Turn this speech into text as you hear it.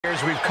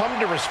We've come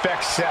to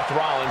respect Seth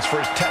Rollins for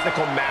his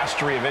technical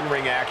mastery of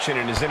in-ring action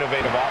and his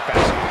innovative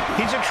offense.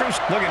 He's a true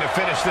looking to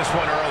finish this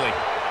one early.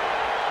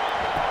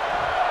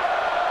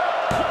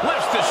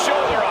 Lifts the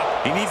shoulder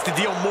up. He needs to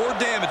deal more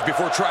damage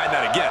before trying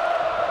that again.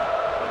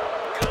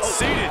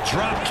 Seated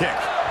drop kick.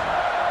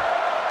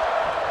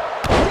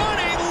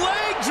 Running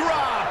leg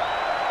drop.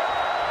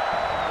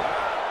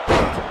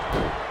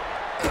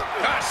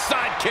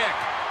 Side kick.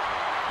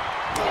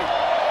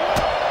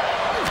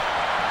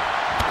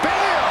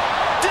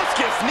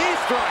 Knee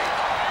strike.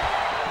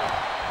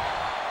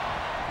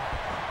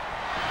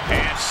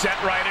 And set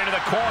right into the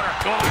corner.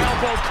 Oh,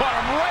 elbow caught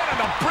him right on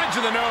the bridge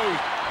of the nose.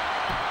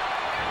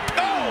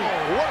 Oh,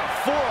 what a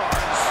forearm.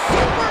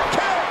 Super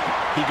kick.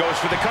 He goes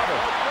for the cover.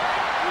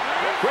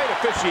 Great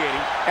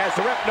officiating as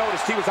the ref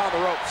noticed he was on the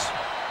ropes.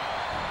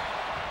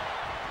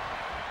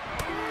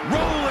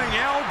 Rolling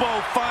elbow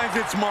finds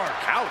its mark.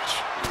 Ouch.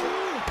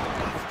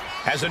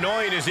 As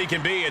annoying as he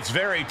can be, it's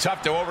very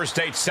tough to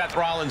overstate Seth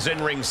Rollins'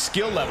 in-ring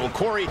skill level.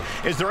 Corey,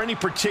 is there any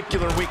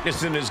particular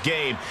weakness in his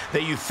game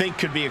that you think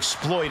could be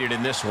exploited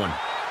in this one?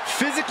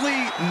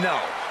 Physically, no.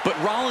 But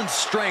Rollins'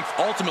 strength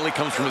ultimately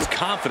comes from his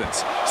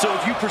confidence. So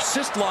if you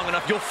persist long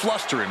enough, you'll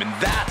fluster him, and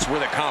that's where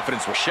the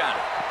confidence will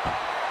shatter.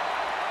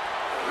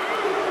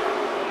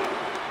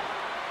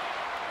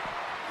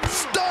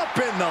 Stop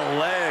in the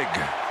leg.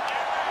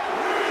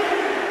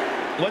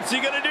 What's he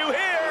gonna do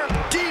here?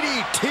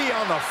 DDT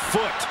on the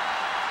foot.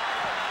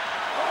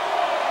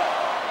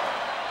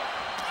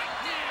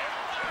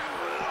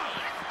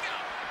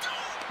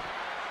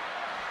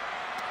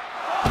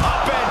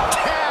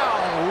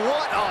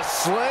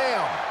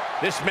 Slam.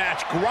 This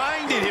match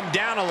grinded him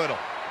down a little.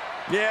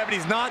 Yeah, but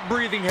he's not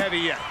breathing heavy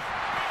yet.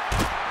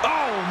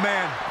 Oh,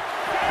 man.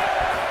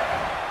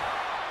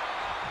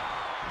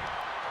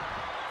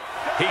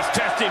 He's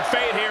testing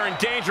fate here, in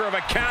danger of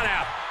a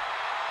countout.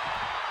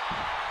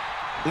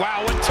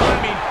 Wow, what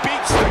timing.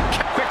 Beats the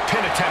quick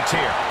pin attempt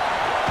here.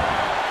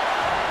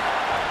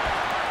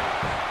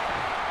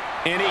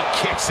 And he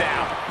kicks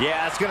out.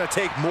 Yeah, it's going to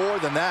take more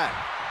than that.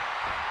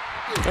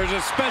 There's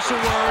a special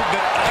word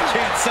that I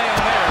can't say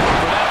on there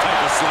for that type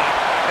of slap.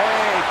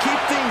 Hey, keep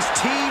things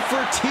T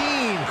for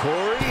teen,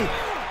 Corey.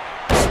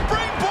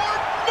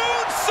 Springboard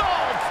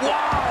moonsault!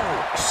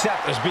 Wow!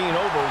 Seth is being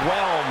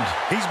overwhelmed.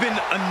 He's been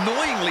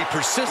annoyingly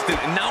persistent,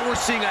 and now we're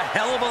seeing a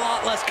hell of a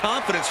lot less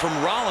confidence from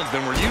Rollins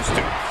than we're used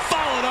to.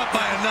 Followed up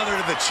by another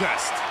to the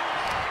chest.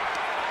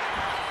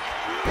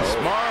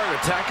 Smart,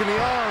 attacking the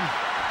arm.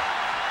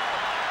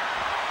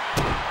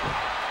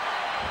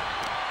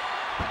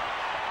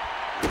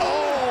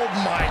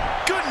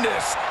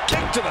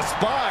 Kick to the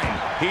spine.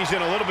 He's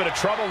in a little bit of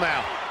trouble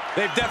now.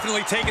 They've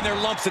definitely taken their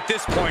lumps at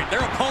this point.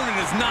 Their opponent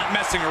is not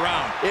messing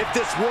around. If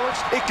this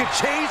works, it could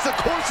change the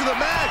course of the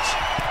match.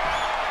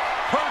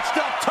 Perched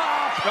up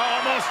top.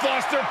 Almost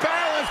lost their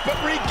balance, but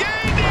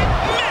regained it.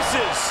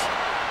 Misses.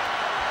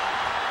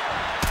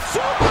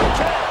 Super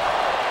kick.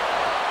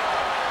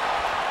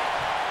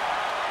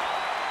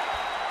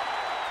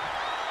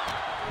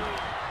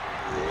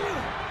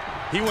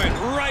 He went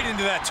right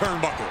into that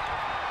turnbuckle.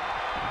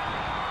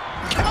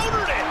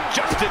 Countered it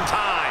just in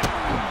time.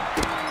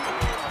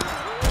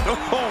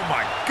 Oh,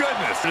 my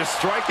goodness. Just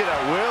strike it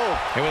at will.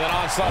 And with an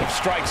onslaught of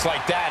strikes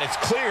like that, it's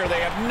clear they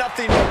have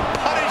nothing but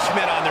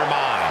punishment on their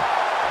mind.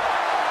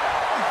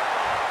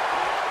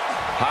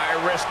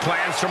 High-risk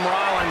plans from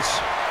Rollins.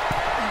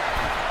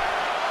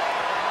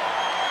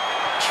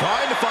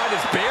 Trying to find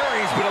his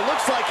bearings, but it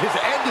looks like his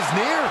end is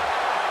near.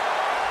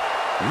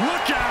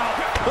 Look out.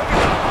 Look at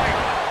the height.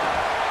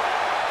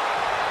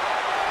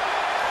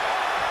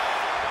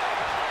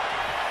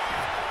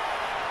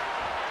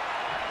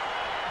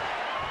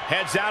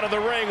 Heads out of the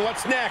ring.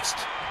 What's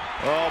next?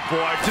 Oh,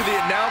 boy, to the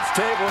announce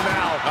table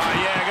now. Oh,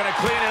 yeah, gonna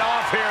clean it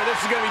off here. This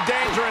is gonna be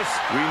dangerous.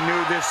 We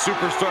knew this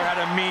superstar had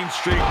a mean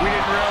streak. We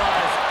didn't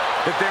realize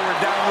that they were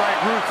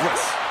downright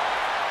ruthless.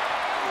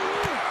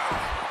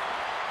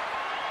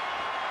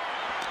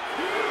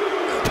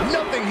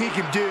 Nothing he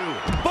can do.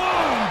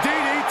 Boom,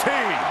 DDT.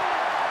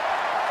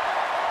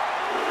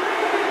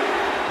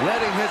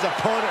 Letting his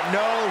opponent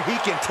know he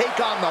can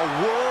take on the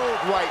world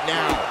right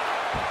now.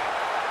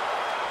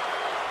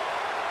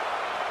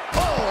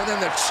 And then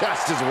the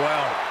chest as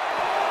well.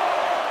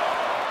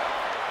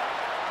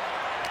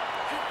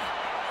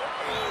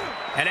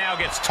 And now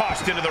gets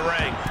tossed into the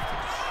ring.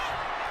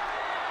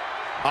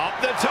 Up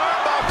the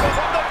turnbuckle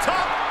from the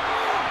top.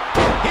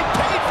 He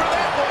paid for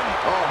that one.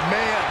 Oh,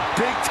 man,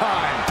 big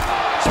time.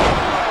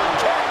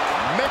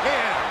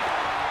 Man.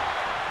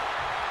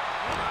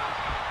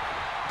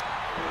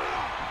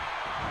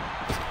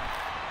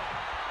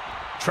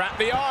 Trap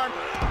the arm.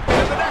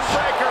 And the neck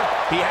breaker.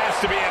 He has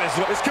to be in his...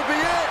 This could be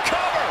it.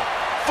 Cover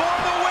for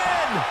the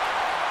win.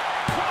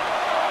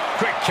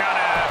 Quick count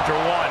out after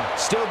one.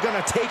 Still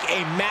gonna take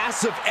a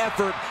massive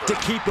effort to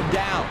keep him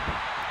down.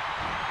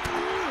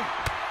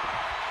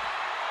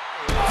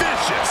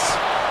 Vicious.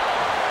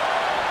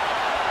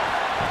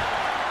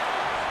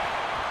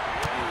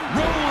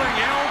 Rolling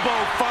elbow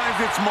finds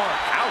its mark.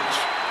 Ouch.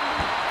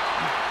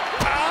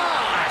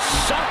 Ah,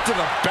 shot to to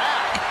the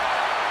back.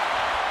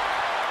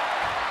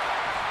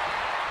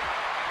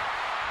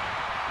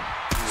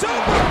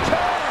 Super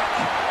kick!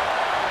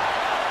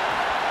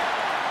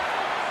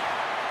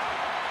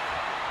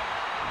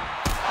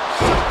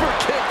 Super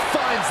kick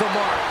finds the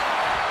mark.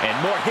 And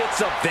more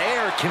hits up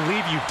there can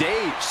leave you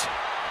dazed.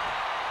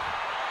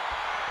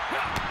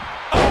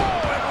 Oh,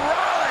 and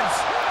Rollins!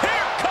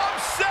 Here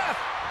comes Seth!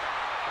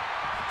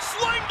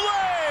 Sling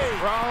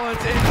blade! Rollins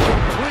in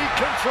complete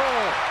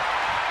control.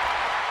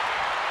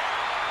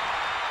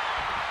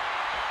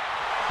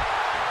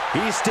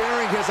 He's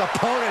staring his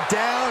opponent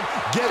down,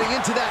 getting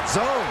into that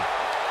zone.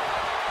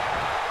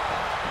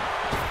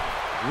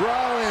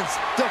 Rollins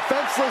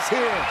defenseless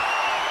here.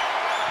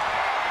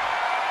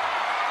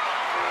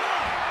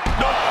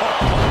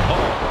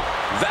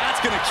 That's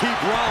going to keep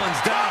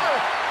Rollins down.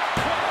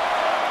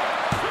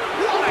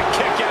 What a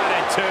kick out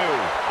at 2.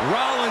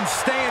 Rollins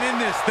staying in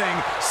this thing.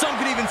 Some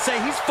could even say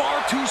he's far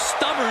too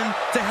stubborn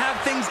to have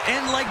things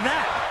end like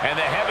that. And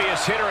the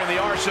heaviest hitter in the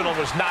arsenal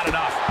was not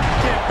enough.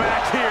 Get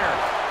back here.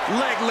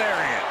 Leg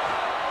lariat.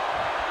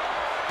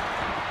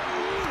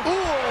 Ooh,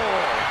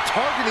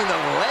 targeting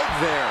the leg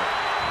there.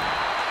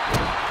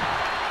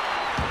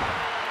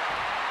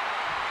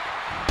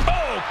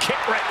 Oh,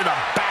 kick right to the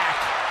back.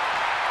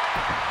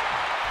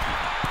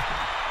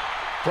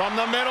 From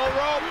the middle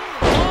rope.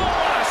 Oh,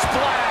 what a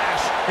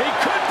splash. He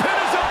could pin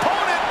his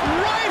opponent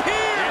right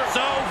here. It's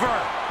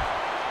over.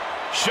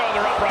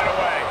 Shoulder up right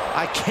away.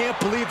 I can't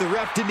believe the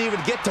ref didn't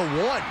even get to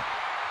 1.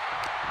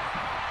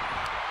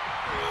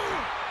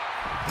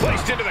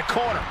 Placed into the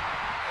corner.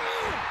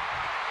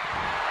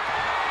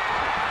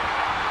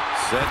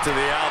 Set to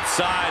the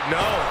outside.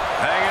 No.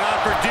 Hanging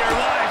on for dear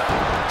life.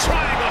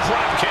 Triangle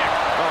drop kick.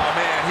 Oh,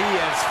 man, he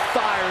is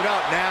fired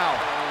up now.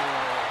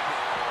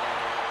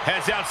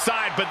 Heads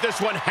outside, but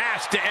this one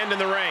has to end in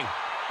the ring.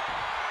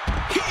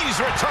 He's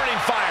returning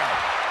fire.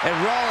 And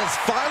Rollins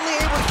finally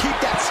able to keep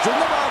that string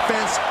of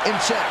offense in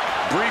check.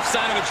 Brief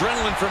sign of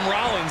adrenaline from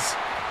Rollins.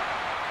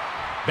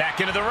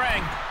 Back into the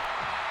ring.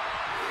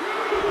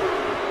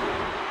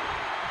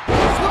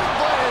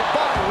 Split-bladed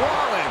by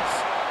Rollins.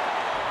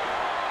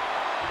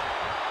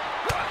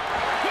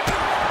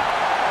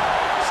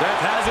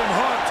 Seth has him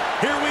hooked.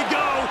 Here we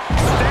go.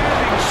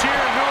 Standing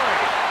Shiranui.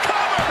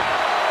 Cover.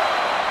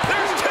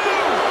 There's 2,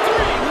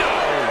 3. No.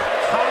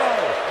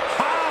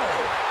 How?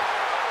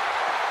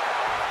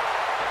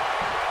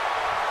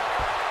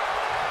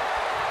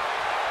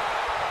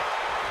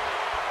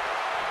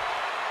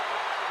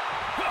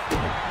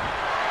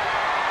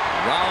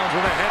 Rollins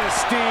with a head of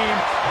steam.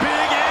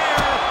 Big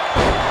air.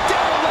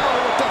 Down low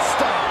with the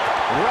stop.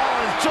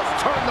 Rollins just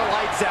turned the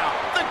lights out.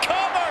 The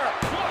cover.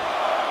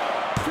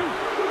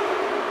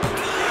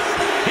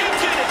 He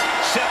did it.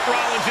 Seth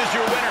Rollins is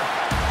your winner.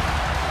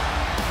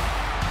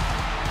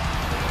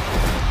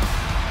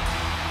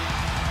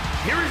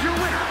 Here is your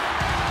winner,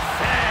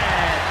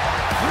 Seth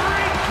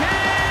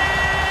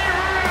freaking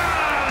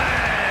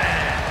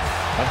Rollins.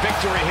 A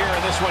victory here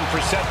in this one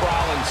for Seth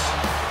Rollins.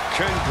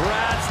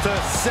 Congrats to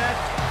Seth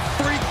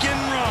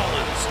freaking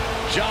Rollins.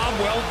 Job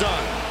well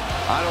done.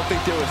 I don't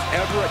think there was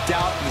ever a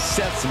doubt in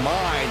Seth's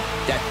mind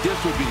that this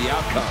would be the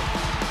outcome.